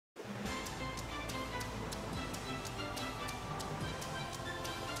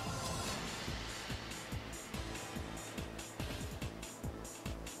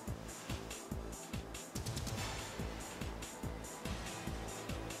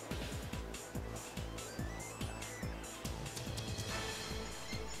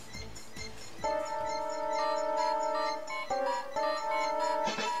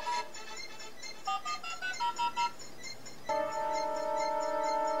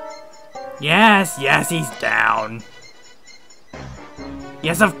Yes, he's down.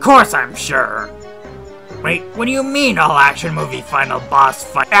 Yes, of course I'm sure. Wait, what do you mean all-action movie final boss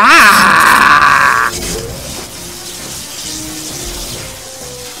fight? Ah!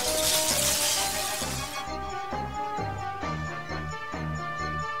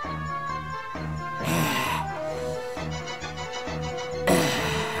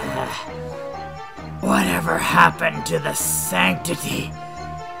 Whatever happened to the sanctity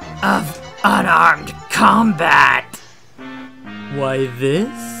of unarmed combat? Why this?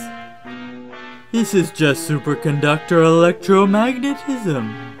 This is just superconductor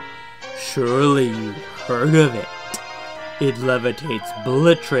electromagnetism. Surely you've heard of it. It levitates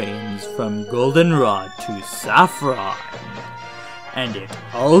bullet trains from Goldenrod to Sapphire. And it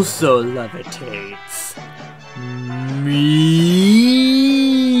also levitates me.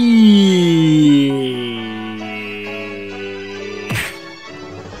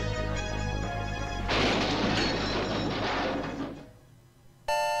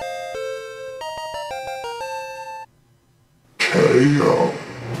 KO.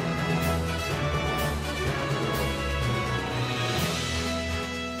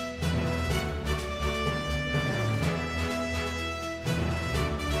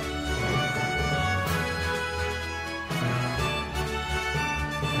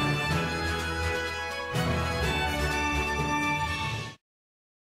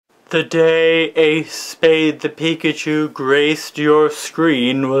 The day a Spade the Pikachu graced your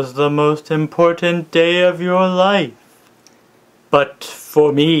screen was the most important day of your life. But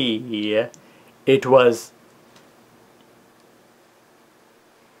for me, it was